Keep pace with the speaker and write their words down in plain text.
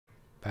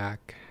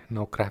Back.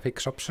 No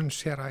graphics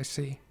options here, I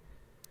see.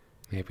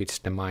 Maybe it's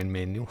the main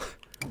menu.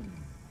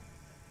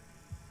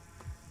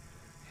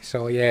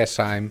 So yes,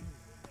 I'm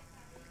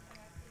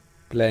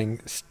playing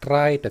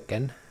Stride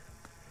again.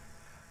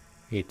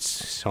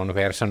 It's on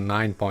version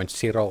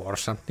 9.0 or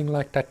something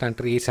like that, and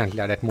recently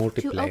added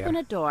multiplayer. To open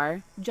a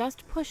door,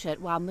 just push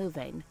it while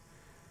moving.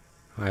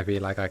 I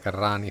feel like I can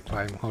run if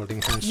I'm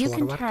holding hands You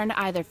forward. can turn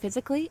either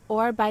physically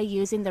or by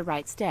using the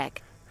right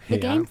stick. The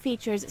game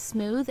features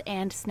smooth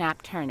and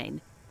snap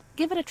turning.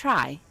 Give it a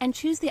try and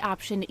choose the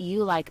option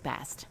you like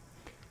best.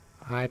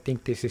 I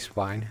think this is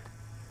fine.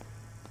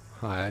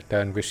 I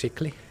turn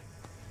physically,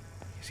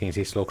 since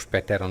it looks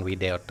better on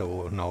video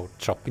to no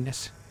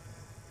choppiness.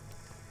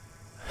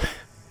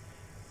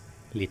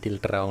 Little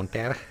drone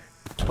there.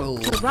 Boom.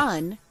 To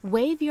run,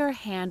 wave your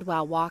hand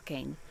while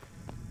walking.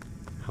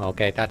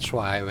 Okay, that's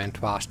why I went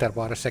faster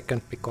for a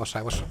second, because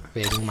I was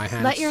waving my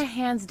hands. Let your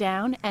hands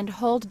down and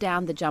hold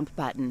down the jump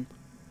button.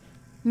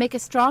 Make a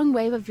strong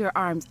wave of your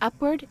arms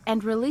upward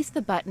and release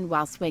the button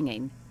while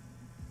swinging.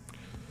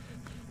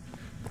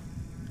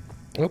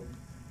 Oop.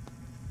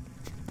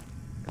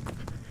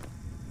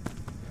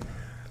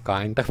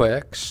 Kinda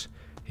works.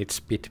 It's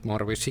a bit more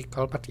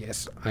physical, but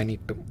yes, I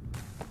need to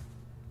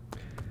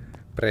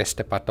press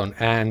the button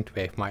and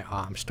wave my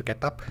arms to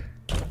get up.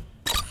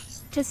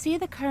 To see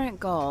the current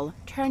goal,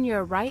 turn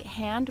your right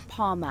hand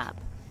palm up.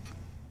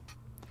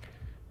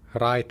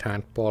 Right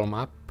hand palm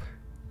up.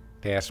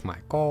 There's my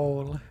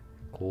goal.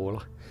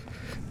 Cool.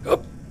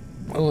 Up.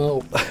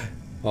 Oh.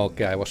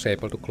 Okay, I was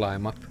able to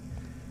climb up.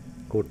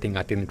 Good thing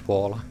I didn't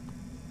fall.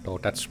 Though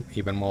that's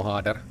even more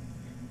harder.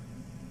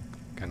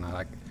 Can I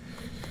like...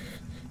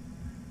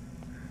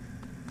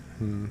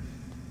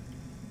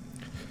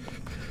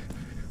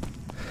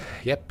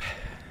 Yep.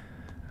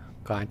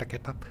 Kinda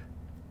get up.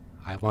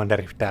 I wonder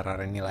if there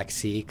are any like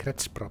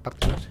secrets,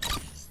 probably.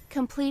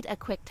 Complete a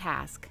quick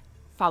task.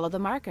 Follow the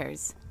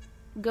markers.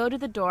 Go to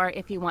the door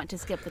if you want to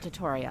skip the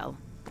tutorial.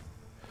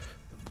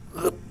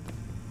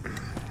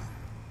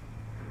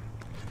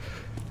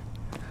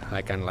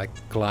 I can like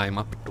climb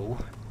up too.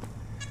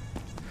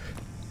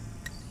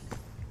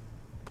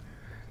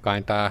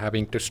 Kinda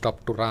having to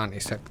stop to run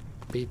is a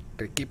bit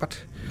tricky,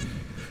 but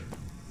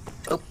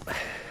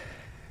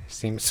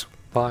seems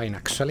fine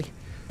actually.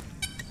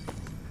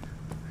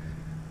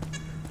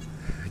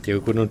 You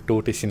couldn't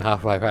do this in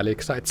Half-Life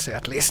Alyx, I'd say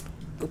at least.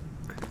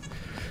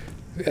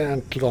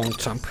 And long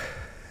jump.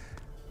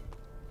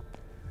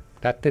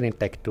 That didn't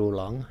take too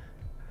long.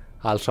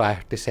 Also, I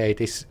have to say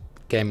this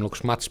game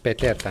looks much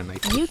better than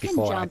it did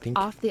before, I think. You can jump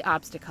off the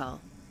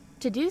obstacle.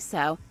 To do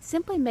so,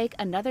 simply make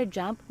another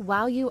jump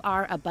while you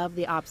are above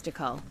the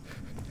obstacle.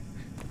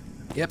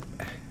 Yep.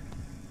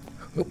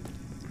 Oop.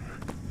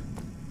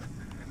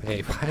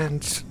 Wave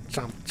hands,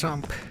 jump,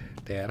 jump.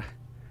 There.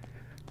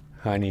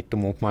 I need to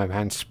move my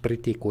hands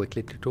pretty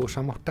quickly to do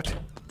some of that.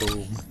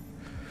 Boom.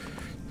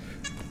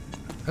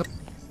 Up.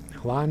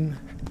 1,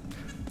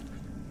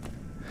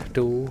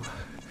 2.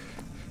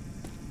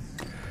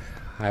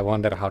 I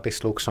wonder how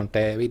this looks on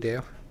the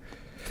video.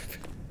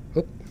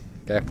 Oop.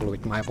 Careful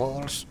with my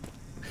balls.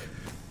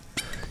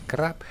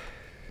 Grab.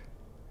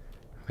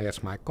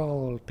 Where's my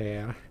goal?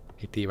 There.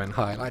 It even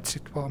highlights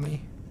it for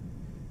me.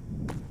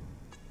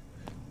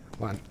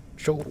 1,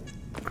 2.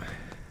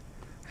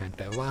 And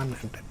the 1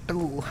 and the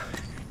 2.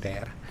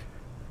 There.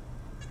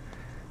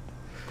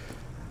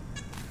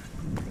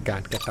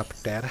 Can't get up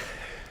there.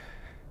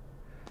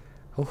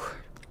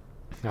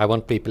 I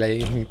won't be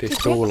playing this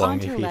too long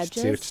if it's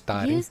just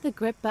starting. Use the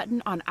grip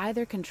button on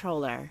either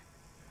controller.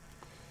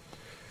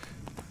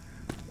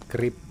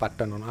 Grip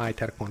button on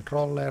either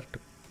controller.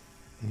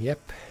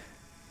 Yep.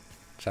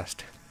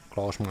 Just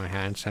close my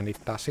hands and it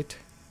does it.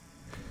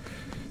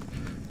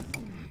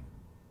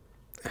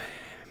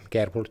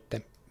 Careful with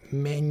the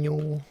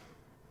menu.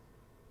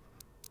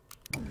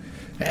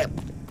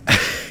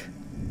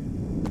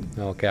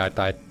 Okay, I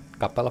died a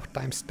couple of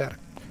times there.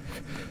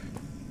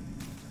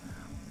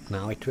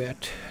 Now it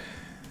worked.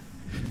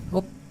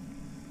 Oh,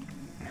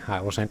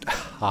 I wasn't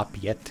up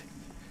yet.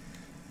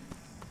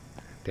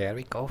 There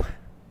we go.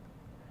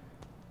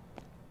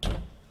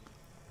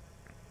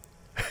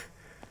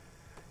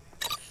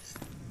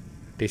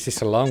 This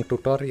is a long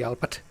tutorial,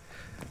 but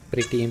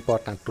pretty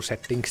important to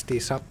set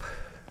these up.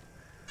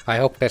 I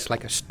hope there's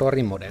like a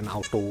story mode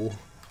now too.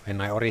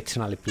 When I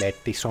originally played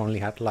this, only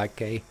had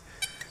like a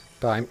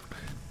time.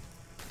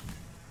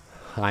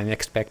 I'm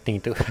expecting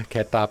to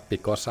get up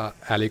because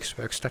Alyx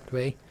works that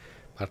way,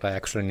 but I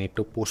actually need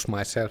to push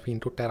myself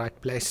into the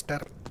right place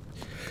there.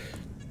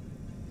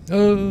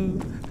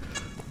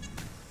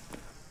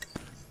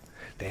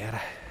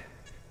 There.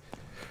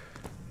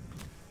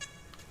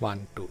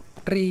 1, 2,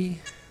 3.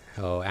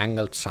 Oh,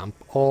 angle jump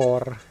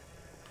or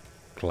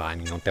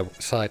climbing on the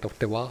side of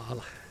the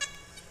wall.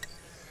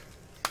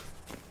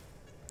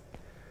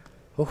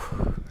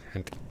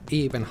 And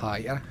even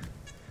higher.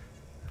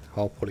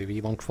 Hopefully we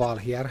won't fall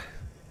here.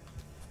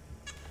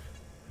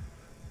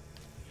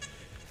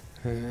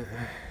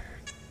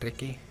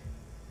 Tricky.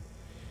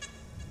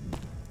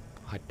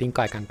 I think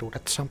I can do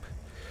that jump.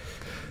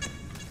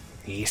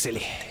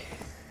 Easily.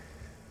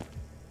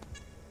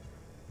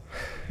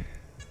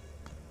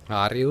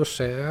 Are you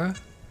sure?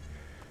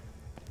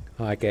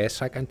 I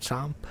guess I can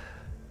jump.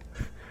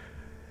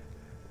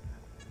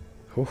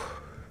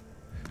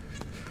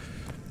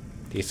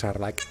 These are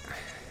like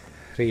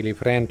really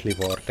friendly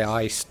for the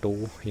eyes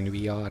too in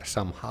VR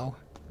somehow.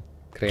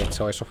 Great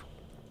choice of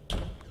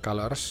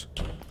colors.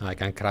 I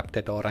can grab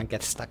the door and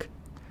get stuck.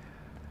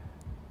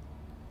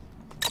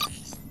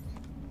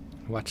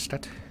 What's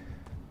that?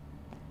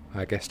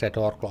 I guess the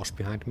door closed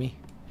behind me.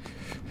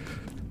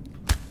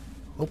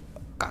 Up,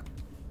 cut,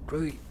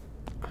 3,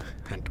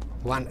 and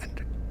 1,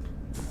 and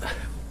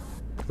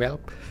 12.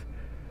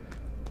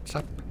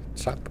 Up,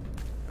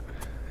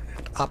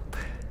 and up.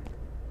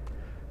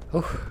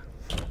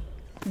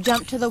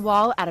 Jump to the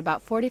wall at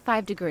about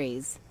 45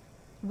 degrees.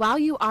 While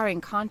you are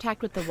in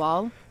contact with the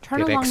wall,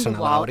 turn along the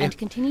wall and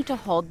continue to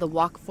hold the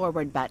walk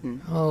forward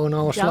button. Oh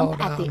no, slow down.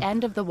 Jump at the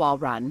end of the wall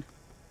run.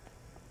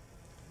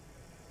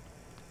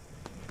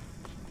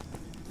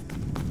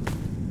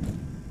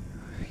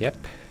 Yep.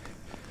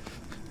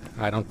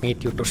 I don't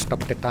need you to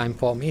stop the time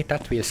for me.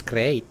 That feels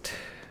great.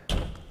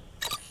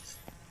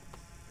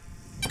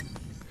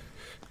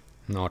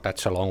 No,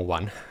 that's a long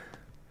one.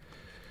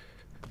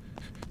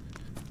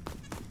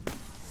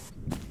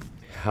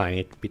 I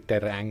need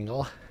better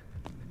angle.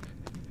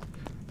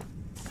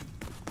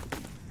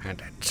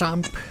 And a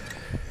jump.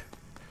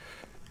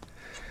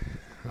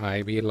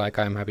 I feel like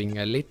I'm having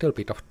a little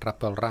bit of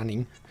trouble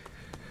running.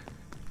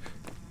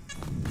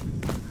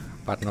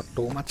 But not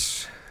too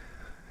much.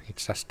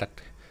 It's just that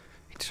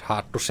it's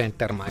hard to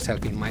center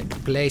myself in my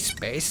play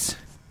space.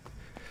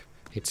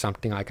 It's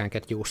something I can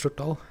get used to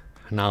though.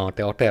 Now on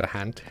the other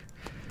hand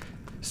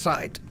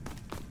side.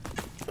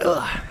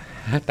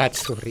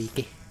 That's too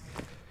freaky.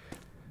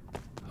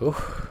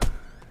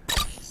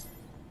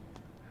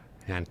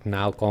 And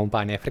now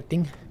combine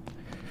everything.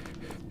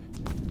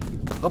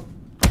 Up.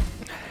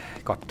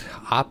 Got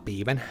up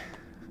even.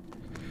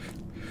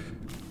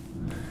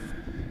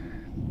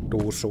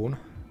 Too soon.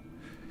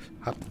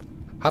 Up,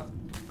 up.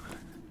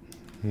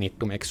 Need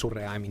to make sure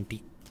I'm in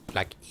the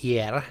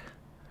air.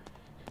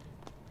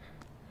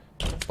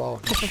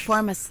 Bonus. To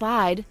perform a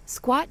slide,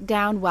 squat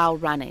down while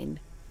running.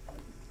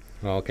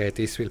 Okay,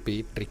 this will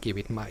be tricky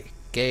with my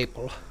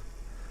cable.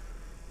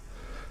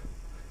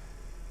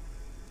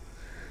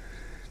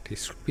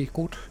 This should be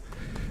good.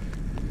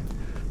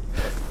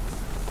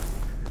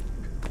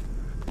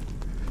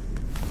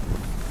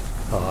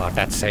 Oh,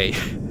 that's a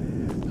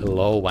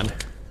low one.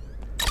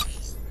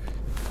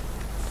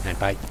 And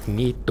I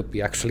need to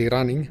be actually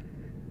running.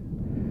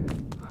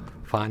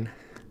 Fun.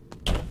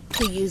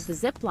 To use the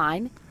zip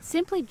line,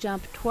 simply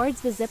jump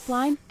towards the zip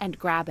line and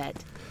grab it.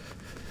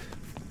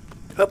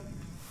 Up.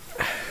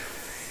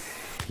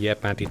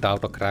 Yep, and it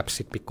auto grabs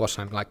it because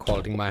I'm like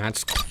holding my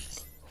hands.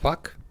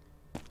 Fuck.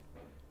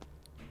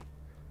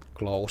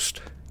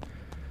 Closed.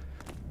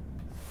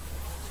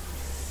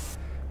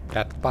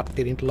 That part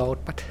didn't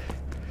load, but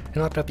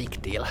not a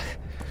big deal.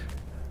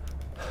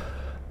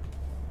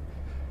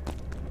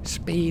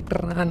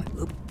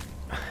 Speedrun.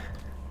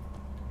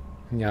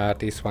 Yeah,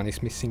 this one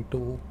is missing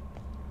too.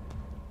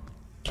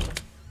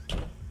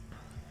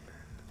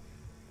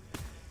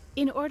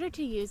 In order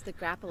to use the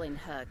grappling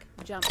hook,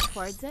 jump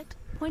towards it,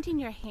 pointing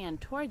your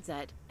hand towards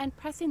it, and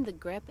pressing the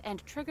grip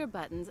and trigger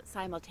buttons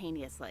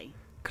simultaneously.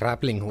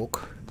 Grappling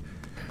hook.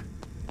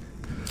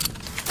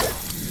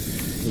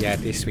 Yeah,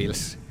 this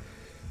feels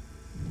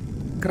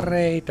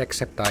great,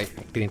 except I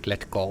didn't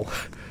let go.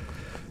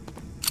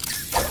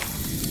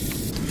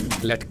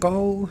 Let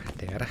go.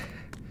 There.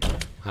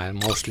 I'll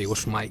mostly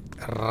use my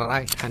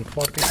right hand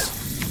for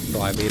this,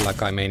 so I feel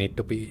like I may need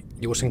to be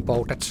using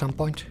both at some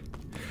point.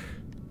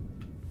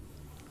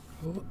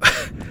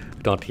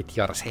 Don't hit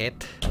your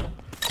head.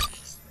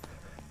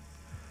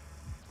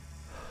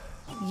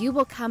 You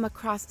will come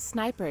across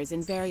snipers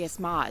in various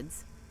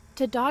mods.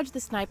 To dodge the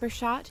sniper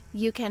shot,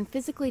 you can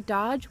physically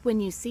dodge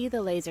when you see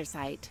the laser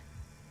sight.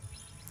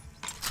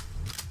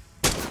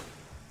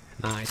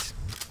 Nice.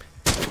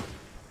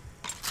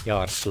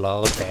 You're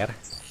slow there.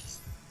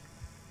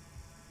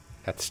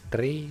 That's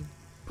 3.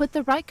 Put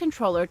the right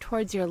controller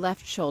towards your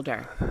left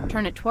shoulder.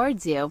 Turn it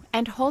towards you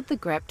and hold the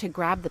grip to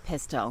grab the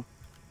pistol.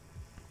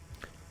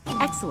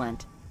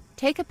 Excellent.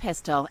 Take a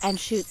pistol and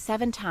shoot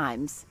 7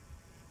 times.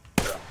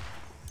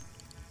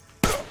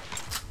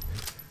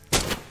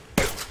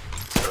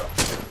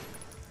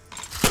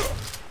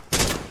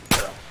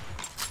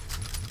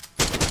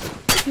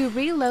 To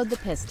reload the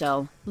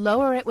pistol,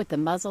 lower it with the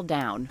muzzle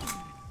down.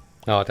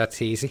 Oh,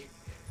 that's easy.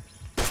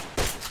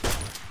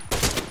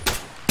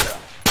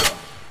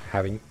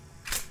 Having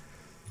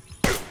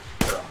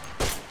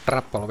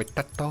trouble with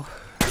that though.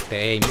 The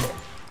aiming.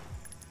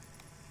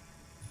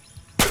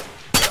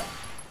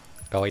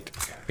 Though it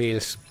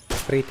feels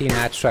pretty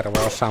natural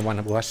for someone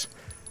who has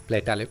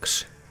played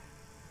Alyx.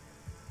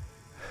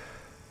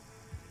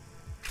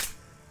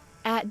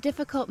 At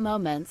difficult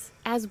moments,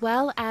 as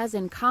well as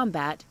in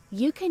combat,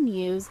 you can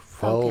use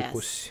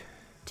focus.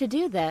 To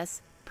do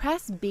this,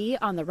 press B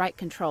on the right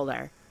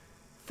controller.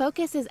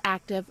 Focus is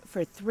active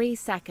for 3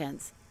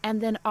 seconds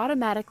and then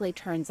automatically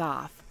turns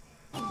off.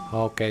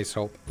 Okay,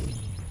 so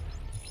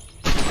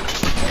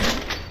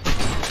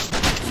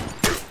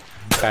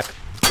that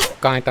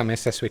kinda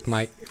messes with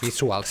my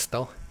visuals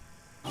though.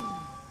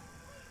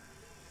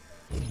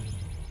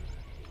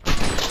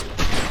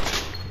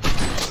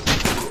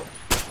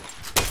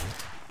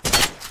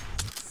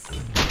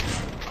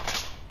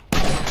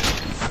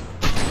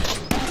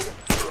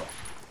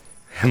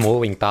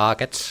 Moving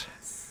targets,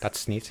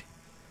 that's neat.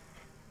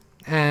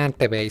 And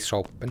the way is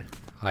open.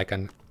 I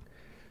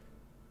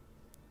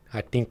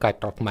think I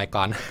dropped my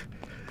gun.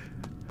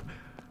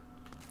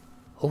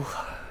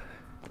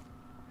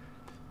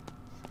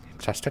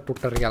 Just a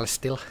tutorial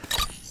still.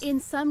 In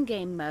some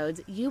game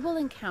modes, you will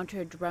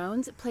encounter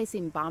drones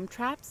placing bomb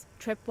traps,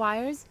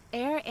 tripwires,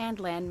 air and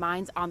land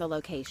mines on the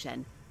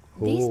location.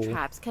 These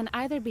traps can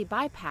either be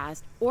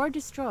bypassed or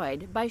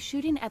destroyed by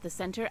shooting at the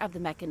center of the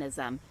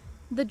mechanism.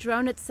 The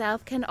drone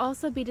itself can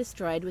also be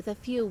destroyed with a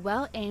few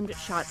well-aimed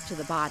shots to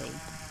the body.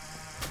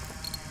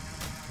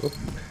 Oop.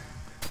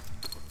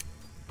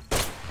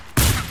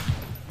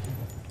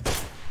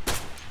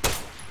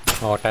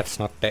 Oh, that's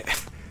not the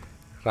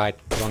right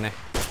drone.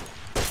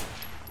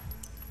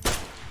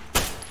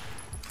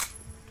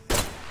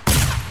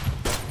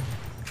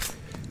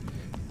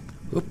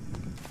 Oop.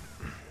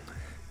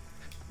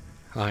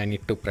 I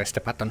need to press the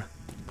button.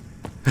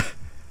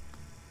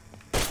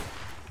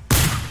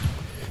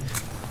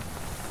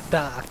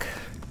 Dark.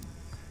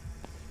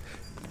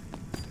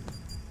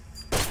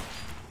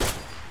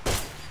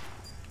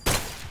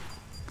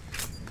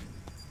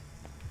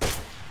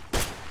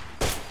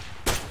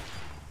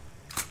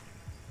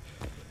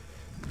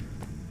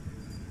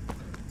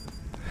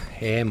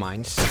 Air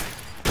mines.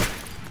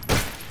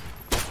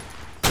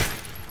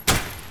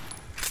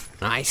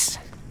 Nice.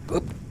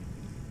 Oop.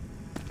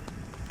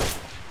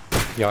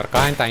 You're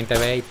kinda in the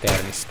way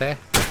there, mister.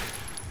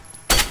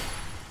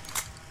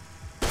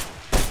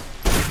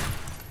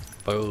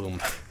 Boom.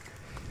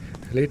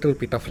 A little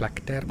bit of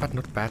lag there, but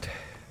not bad.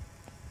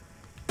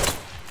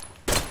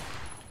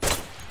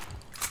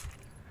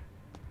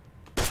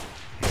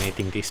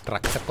 Anything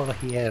destructible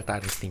here? I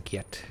don't think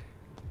yet.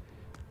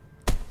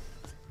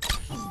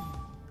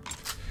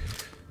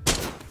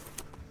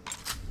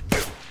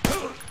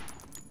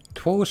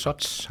 Two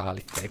shots, all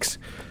it takes.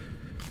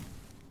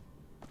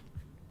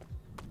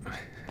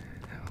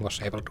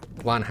 Was able to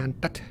one-hand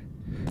that.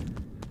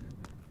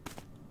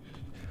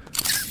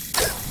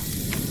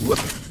 Whoop.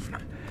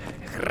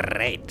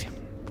 Great.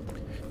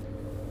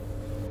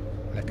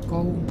 Let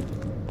go.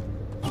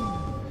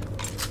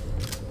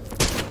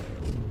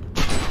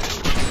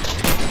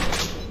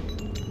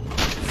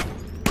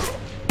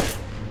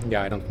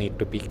 Yeah, I don't need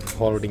to be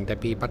holding the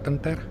B button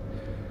there.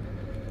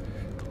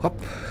 Hop.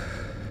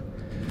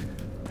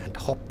 And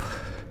hop.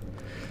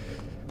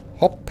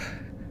 Hop.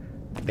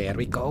 There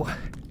we go.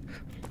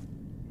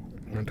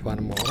 And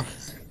one more.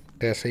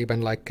 There's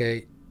even like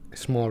a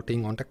small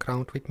thing on the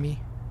ground with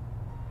me.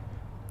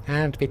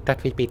 And with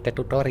that we beat the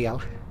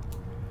tutorial.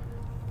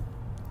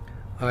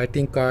 I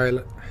think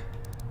I'll...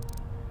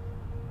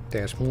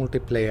 There's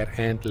multiplayer,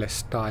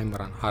 endless time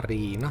run,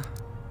 arena.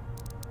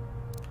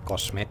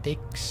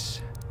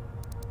 Cosmetics.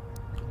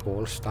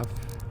 Cool stuff.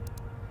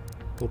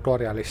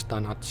 Tutorial is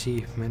done,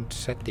 achievement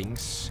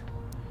settings.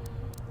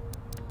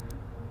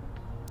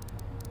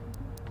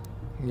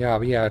 Yeah,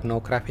 we have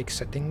no graphics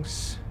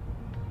settings.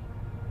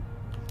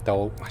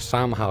 Though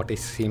somehow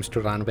this seems to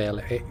run well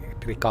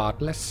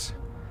regardless.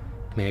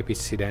 Maybe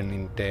it's hidden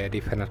in the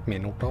different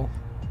menu though.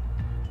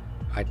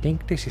 I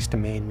think this is the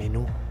main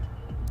menu.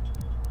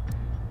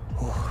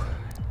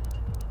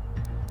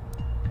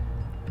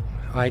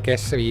 I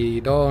guess we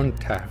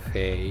don't have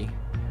a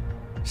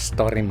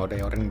story mode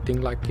or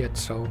anything like yet,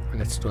 so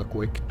let's do a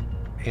quick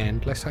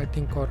endless, I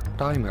think, or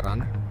timer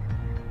run.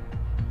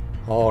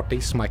 Oh,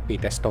 this might be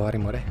the story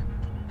mode.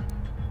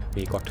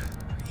 We got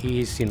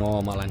easy,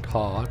 normal and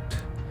hard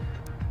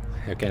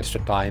against the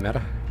timer.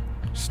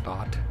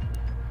 Start.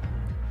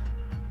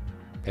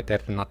 Better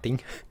than nothing.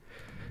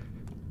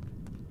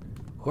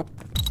 Whoop.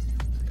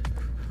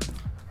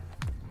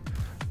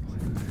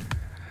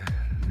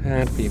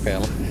 And we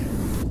fell.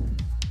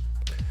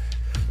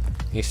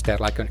 Is there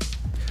like an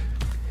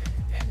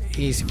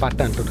easy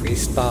button to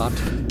restart?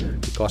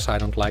 Because I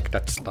don't like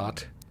that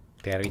start.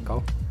 There we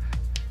go.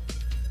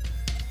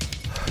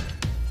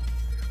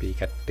 We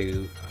get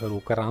to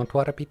look around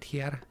for a bit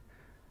here.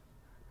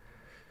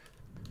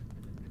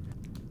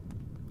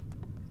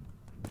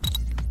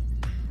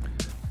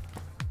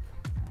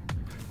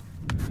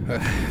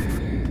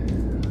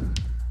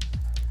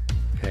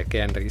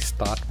 Again,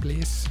 restart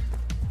please.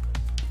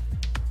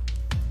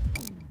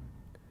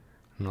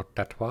 Not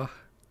that far.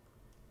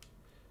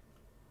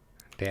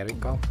 There we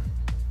go.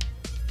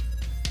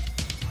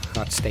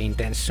 That's the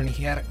intention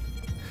here.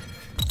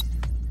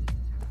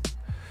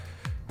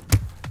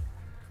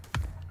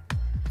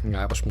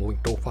 I was moving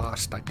too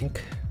fast, I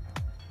think.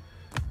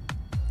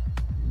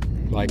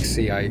 Like,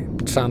 see, I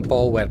jump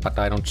over, but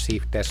I don't see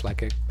if there's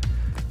like a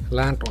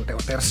land on the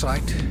other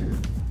side.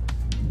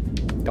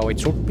 Though it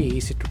should be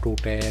easy to do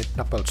the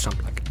double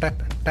jump like that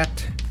and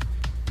that.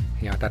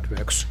 Yeah, that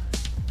works.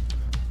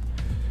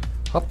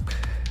 Hop,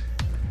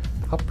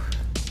 hop,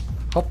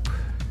 hop,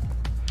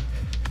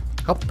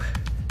 hop,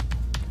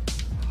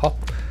 hop.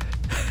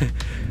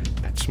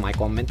 That's my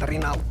commentary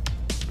now.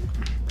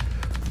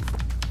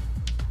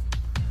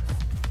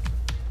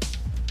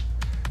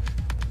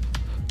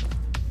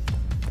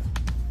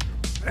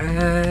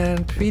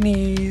 And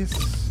finish.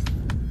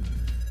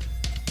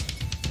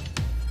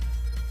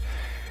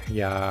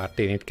 Yeah,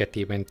 didn't get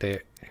even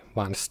the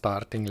one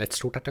starting. Let's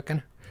do that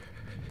again.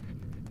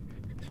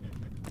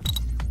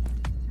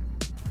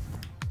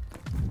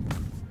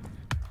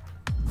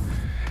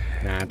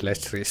 And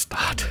let's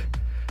restart.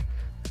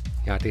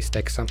 Yeah, this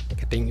takes some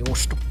getting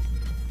used to.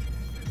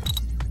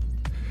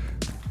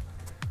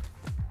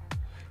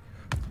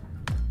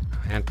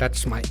 And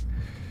that's my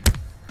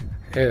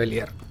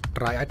earlier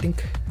try, I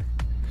think.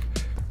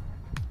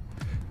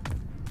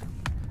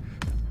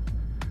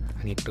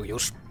 I need to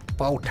use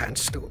both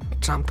hands to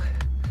jump.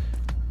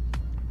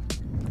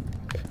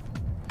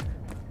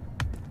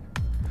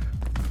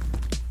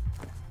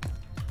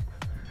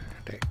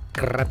 The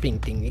grabbing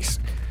thing is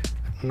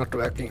not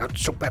working out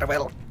super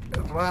well.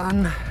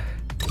 Run.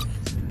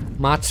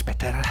 Much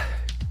better.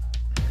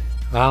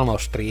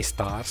 Almost 3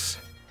 stars.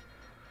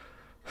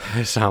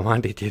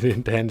 Someone did it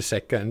in 10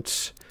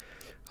 seconds.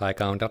 I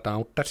counted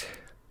out that.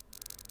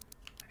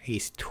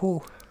 Easy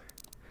too.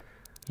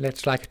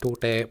 Let's like do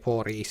the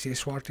 4 easy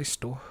for this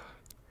too.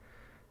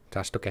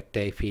 Just to get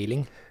the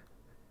feeling.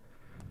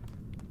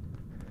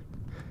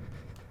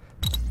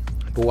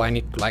 Do I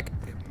need to like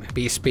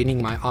be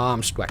spinning my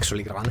arms to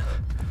actually run?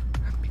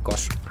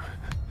 Because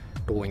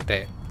doing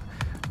the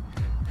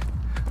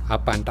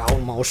up and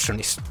down motion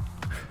is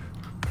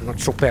not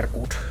super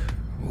good.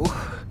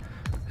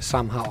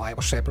 Somehow I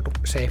was able to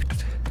save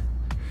that.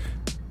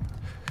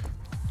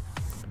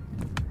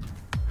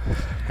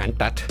 And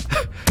that.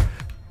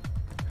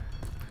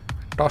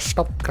 Don't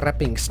stop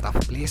grabbing stuff,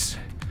 please.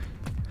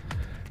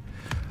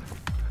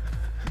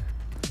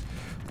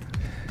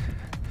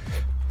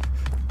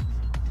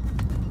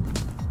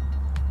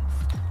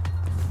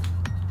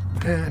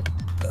 And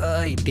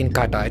I think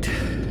I died.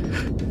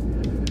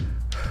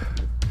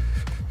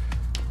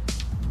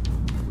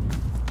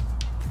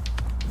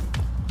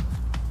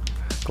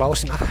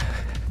 Close enough.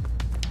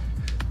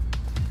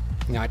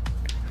 Yeah, I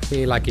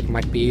feel like it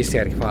might be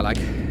easier if I like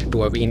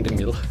do a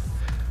windmill.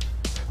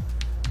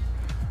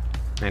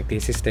 And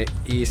this is the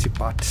easy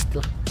part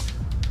still.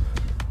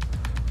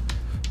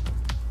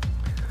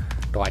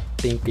 Though I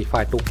think if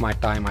I took my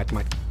time,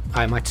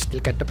 I might still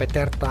get a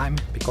better time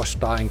because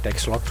dying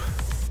takes a lot.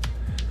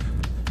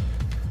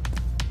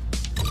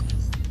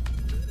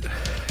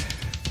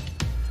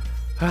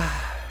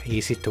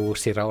 Easy to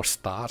 0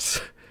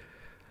 stars.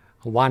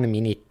 1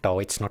 minute though,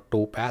 it's not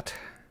too bad.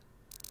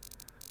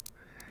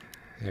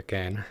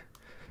 Again.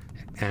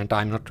 And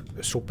I'm not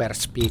super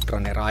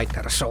speedrunner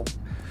either, so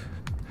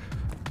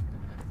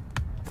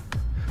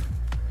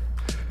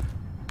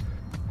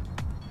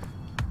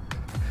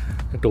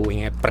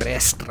doing a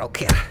breaststroke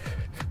here.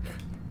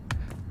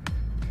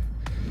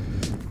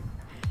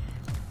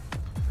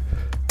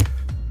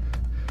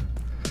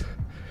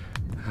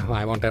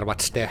 I wonder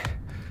what's the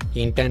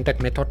intended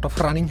method of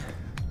running.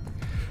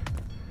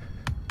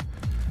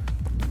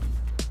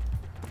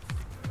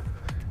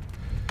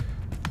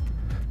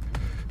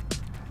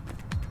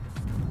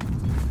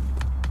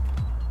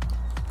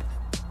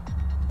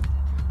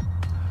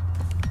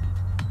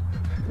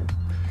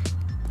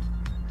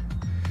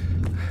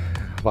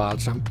 Wall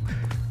jump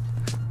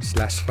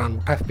slash run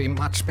would have been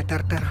much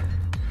better there.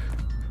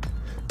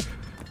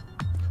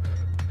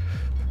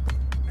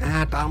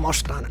 And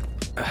almost done.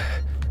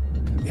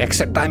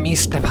 Except I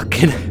missed the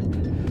fucking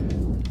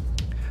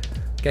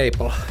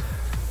cable.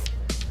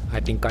 I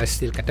think I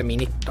still get a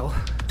minute though.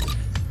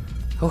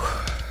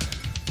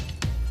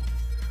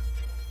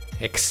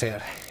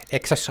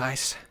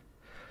 Exercise.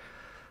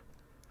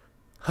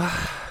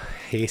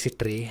 Easy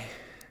 3.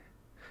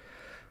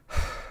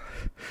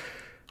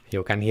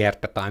 You can hear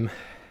that I'm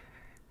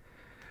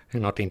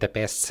not in the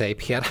best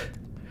shape here.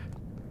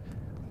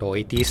 Though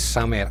it is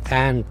summer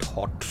and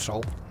hot,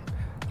 so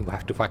you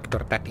have to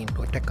factor that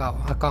into the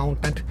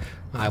account. And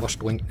I was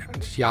doing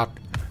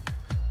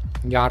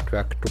yard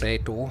work today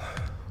too.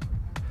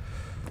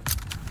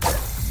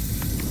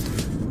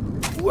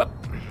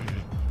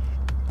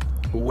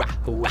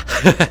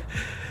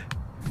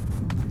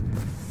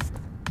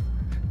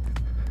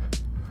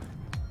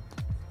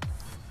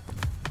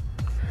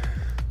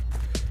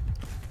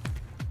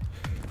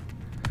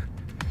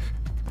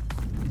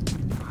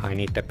 I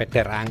need a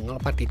better angle,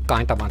 but it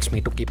kinda wants me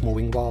to keep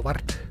moving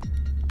forward.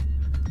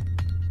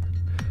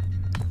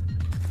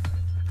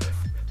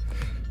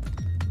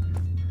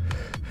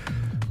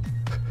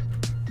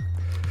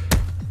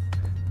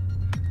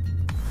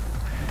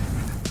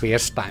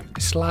 First time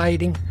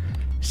sliding,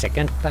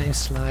 second time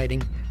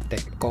sliding,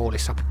 the goal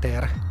is up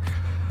there.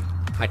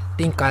 I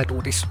think I'll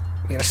do this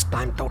first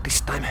time though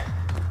this time.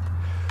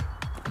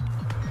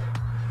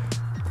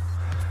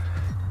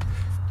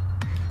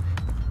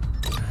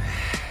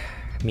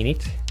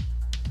 minute.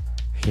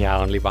 Yeah,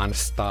 only 1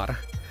 star.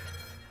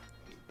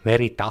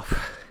 Very tough.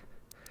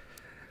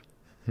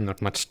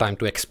 Not much time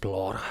to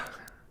explore.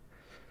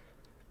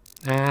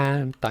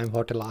 And time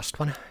for the last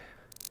one.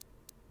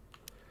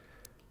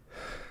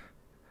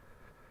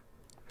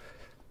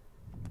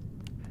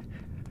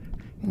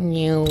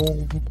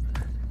 New.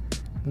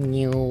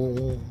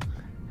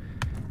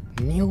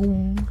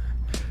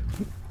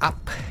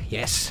 Up,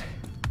 yes.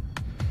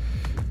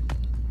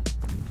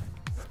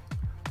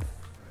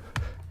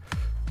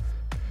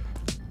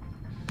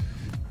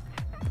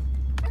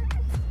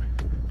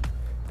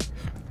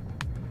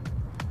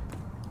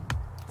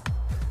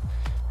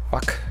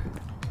 Fuck.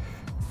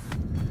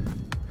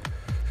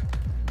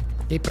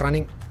 Keep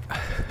running.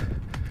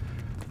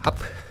 Up.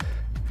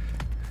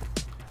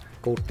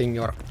 Good thing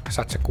you're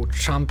such a good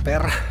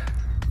jumper.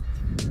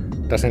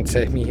 Doesn't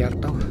save me here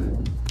though.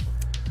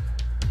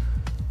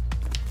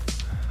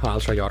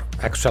 Also your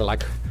actual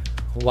like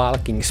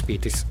walking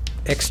speed is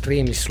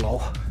extremely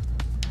slow.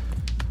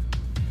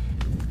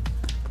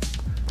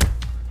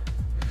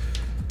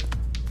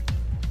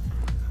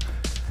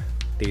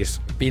 These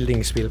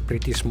buildings feel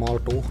pretty small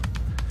too.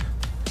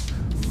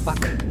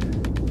 Fuck.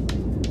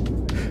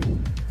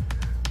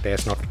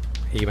 There's not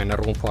even a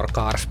room for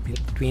cars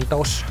between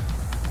those.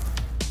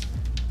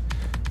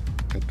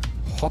 And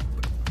hop.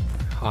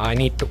 I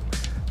need to...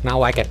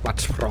 Now I get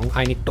what's wrong.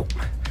 I need to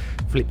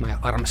flip my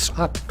arms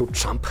up to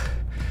jump.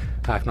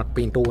 I've not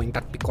been doing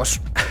that because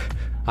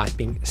I've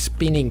been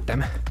spinning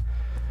them.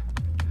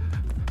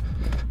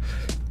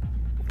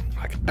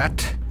 Like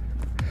that.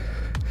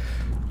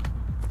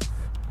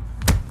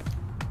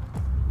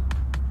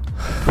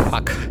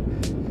 Fuck.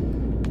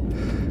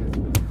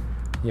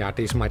 Yeah,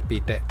 this might be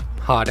the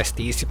hardest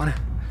easy one.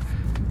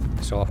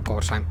 So of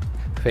course I'm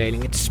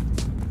failing it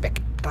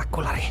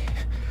spectacularly.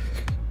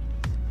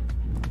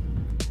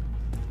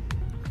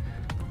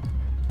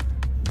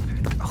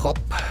 Hop.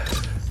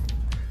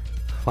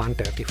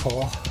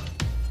 134.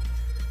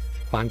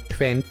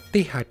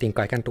 120. I think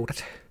I can do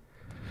that.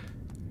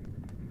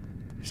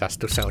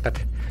 Just to show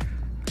that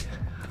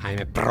I'm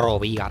a pro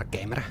VR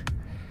gamer.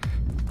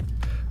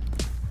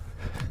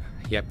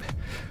 Yep.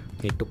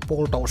 Need to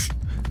pull those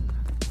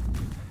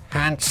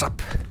hands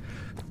up.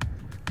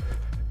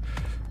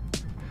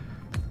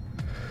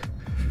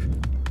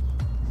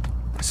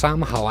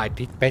 Somehow I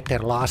did better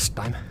last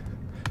time.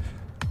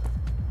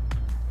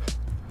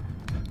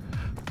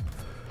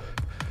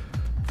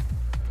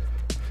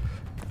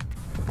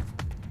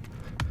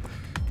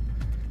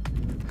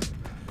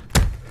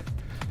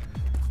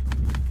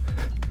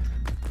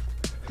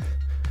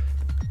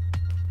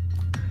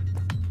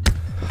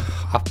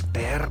 Up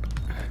there.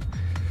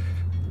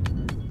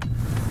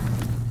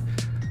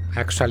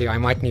 Actually, I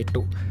might need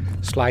to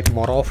slide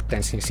more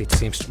often since it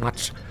seems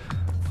much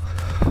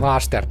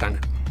faster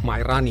than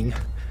my running.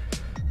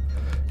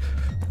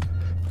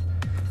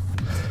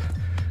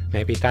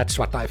 Maybe that's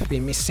what I've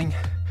been missing.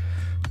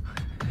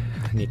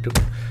 I need to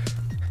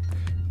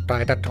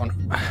try that on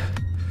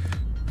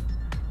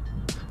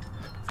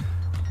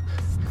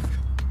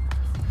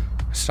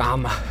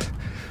some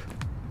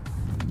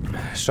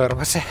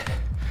surface.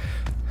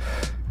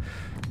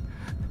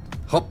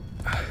 Hop,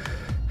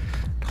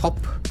 hop,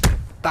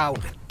 down,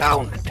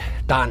 down,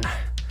 done.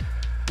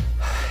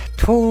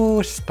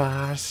 2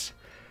 stars.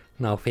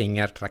 No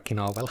finger tracking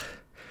novel.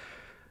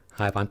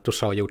 I want to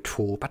show you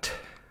 2, but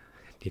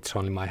it's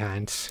only my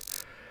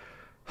hands.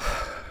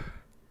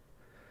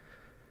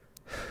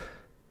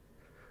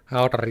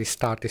 Auto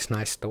restart is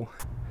nice too.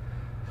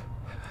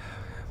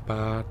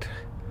 But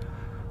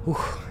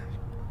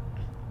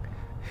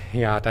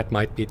yeah, that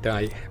might be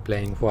the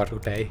playing for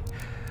today.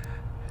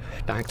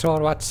 Thanks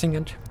for watching,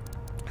 and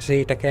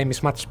see, the game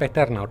is much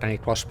better now than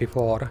it was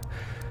before.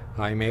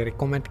 I may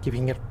recommend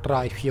giving it a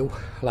try if you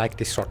like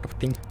this sort of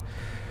thing.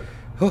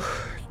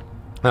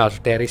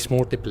 Also, there is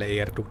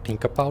multiplayer to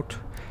think about,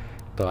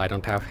 though I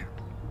don't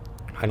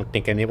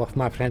think any of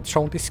my friends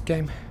own this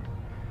game.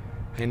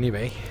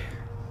 Anyway,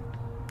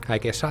 I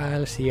guess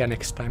I'll see you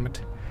next time, and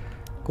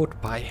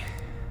goodbye.